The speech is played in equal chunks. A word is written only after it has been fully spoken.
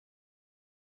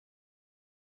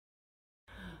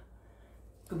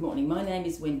Good morning, my name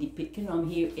is Wendy Pitkin. I'm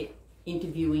here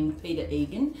interviewing Peter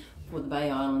Egan for the Bay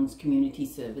Islands Community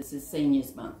Services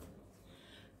Seniors Month.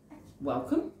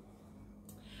 Welcome.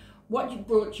 What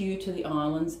brought you to the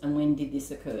islands and when did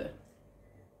this occur?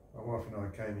 My wife and I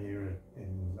came here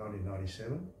in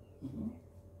 1997.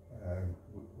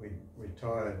 We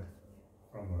retired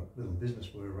from a little business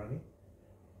we were running,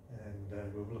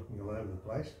 and we were looking all over the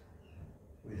place.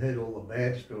 We'd heard all the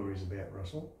bad stories about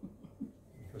Russell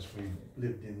because we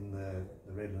lived in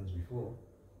the Redlands before.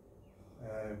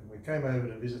 We came over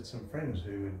to visit some friends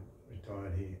who had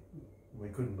retired here. We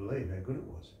couldn't believe how good it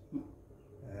was.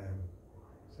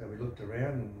 So we looked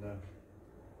around and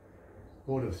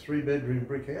bought a 3-bedroom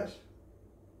brick house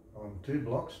on 2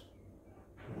 blocks.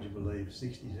 Would you believe,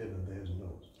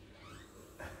 $67,000.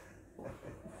 It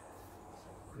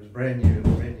was brand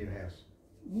new house.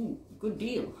 Good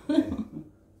deal. Yeah.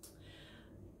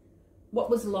 What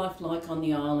was life like on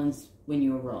the islands when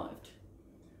you arrived?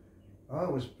 I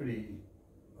was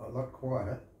a lot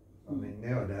quieter. I mean,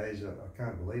 nowadays I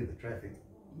can't believe the traffic.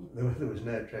 There was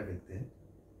no traffic then.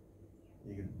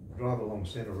 You could drive along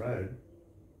Centre Road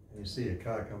and you see a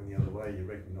car coming the other way, you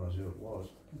recognise who it was.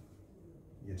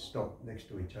 You'd stop next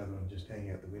to each other and just hang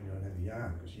out the window and have a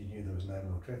yarn because you knew there was no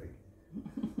more traffic.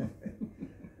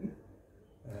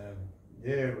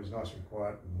 Yeah, it was nice and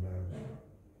quiet, and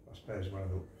I suppose one of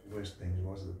the worst things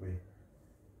was that we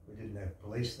didn't have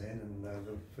police then, and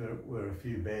there were a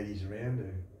few baddies around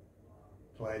who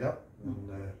played up,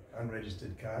 and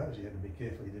unregistered cars. You had to be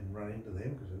careful you didn't run into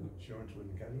them because the insurance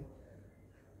wouldn't cover you.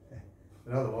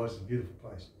 But otherwise, it's a beautiful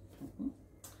place.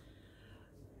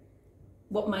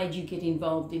 What made you get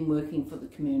involved in working for the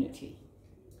community?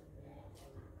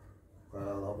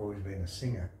 Well, I've always been a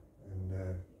singer, and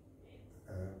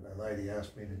a lady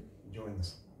asked me to join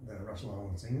the Russell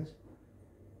Island Singers,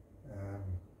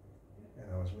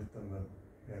 and I was with them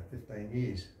about 15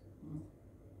 years.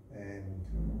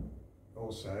 And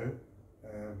also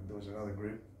there was another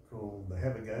group called the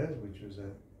Have-A-Goes, which was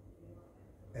an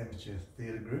amateur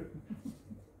theatre group,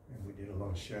 and we did a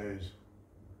lot of shows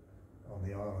on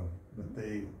the island. But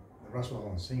the Russell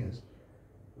Island Singers,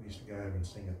 we used to go over and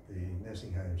sing at the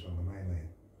nursing homes on the mainland.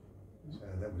 So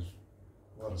that was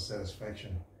a lot of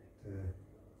satisfaction to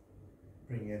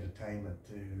bring entertainment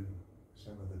to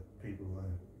some of the people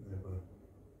that were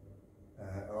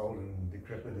old and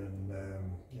decrepit and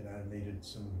you know, needed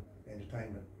some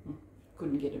entertainment.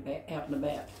 Couldn't get out and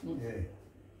about. Yeah.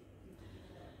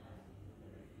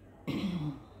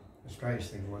 The strange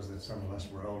thing was that some of us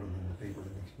were older than the people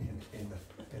in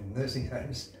the nursing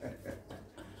homes.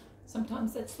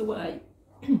 Sometimes that's the way.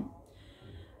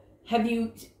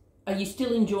 Are you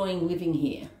still enjoying living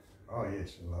here? Oh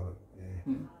yes, I love it,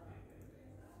 yeah.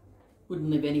 Wouldn't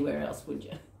live anywhere else, would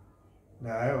you?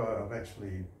 No, I've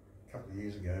actually, a couple of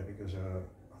years ago, because I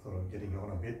thought I'm getting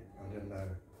on a bit, I didn't know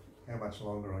how much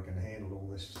longer I can handle all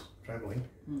this travelling.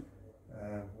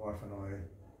 Wife and I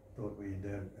thought we'd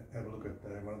have a look at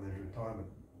one of those retirement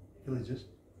villages.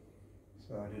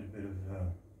 So I did a bit of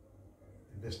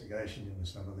investigation into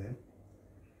some of them.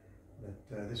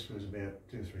 But this was about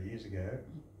 2 or 3 years ago,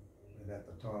 and at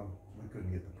the time we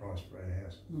couldn't get the price for our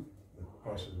house. The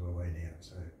prices were way down,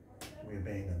 so we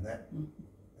abandoned that. And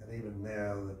even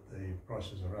now that the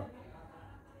prices are up,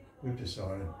 we've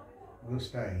decided we'll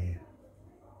stay here.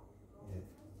 Yeah.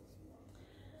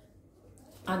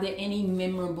 Are there any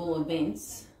memorable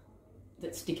events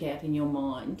that stick out in your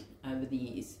mind over the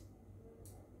years?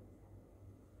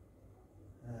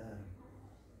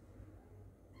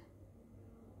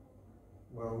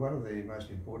 Well, one of the most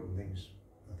important things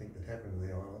I think that happened to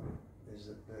the island is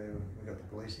that we got the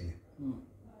police here.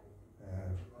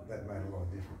 That made a lot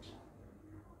of difference.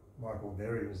 Michael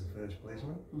Berry was the first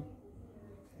policeman,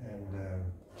 and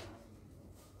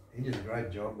he did a great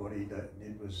job. What he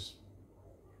did was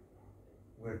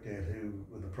worked out who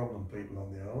were the problem people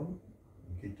on the island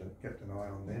and kept an eye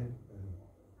on them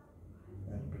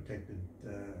and protected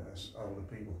us older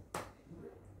people.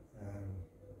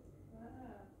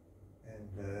 And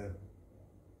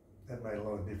that made a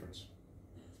lot of difference.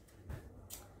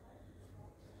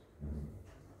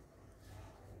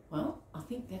 Well, I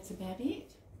think that's about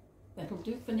it. That'll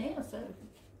do for now, so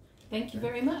thank you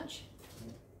very much.